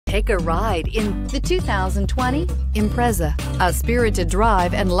Take a ride in the 2020 Impreza. A spirited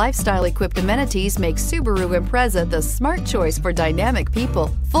drive and lifestyle-equipped amenities make Subaru Impreza the smart choice for dynamic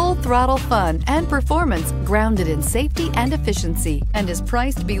people. Full throttle fun and performance grounded in safety and efficiency, and is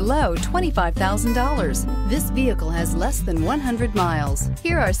priced below $25,000. This vehicle has less than 100 miles.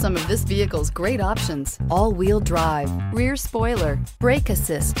 Here are some of this vehicle's great options: all-wheel drive, rear spoiler, brake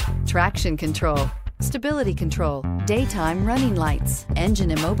assist, traction control, stability control, daytime running lights,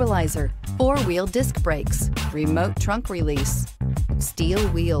 engine immobilizer, four-wheel disc brakes, remote trunk release, steel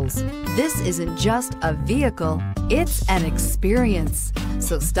wheels. This isn't just a vehicle, it's an experience.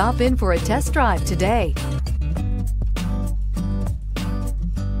 So stop in for a test drive today.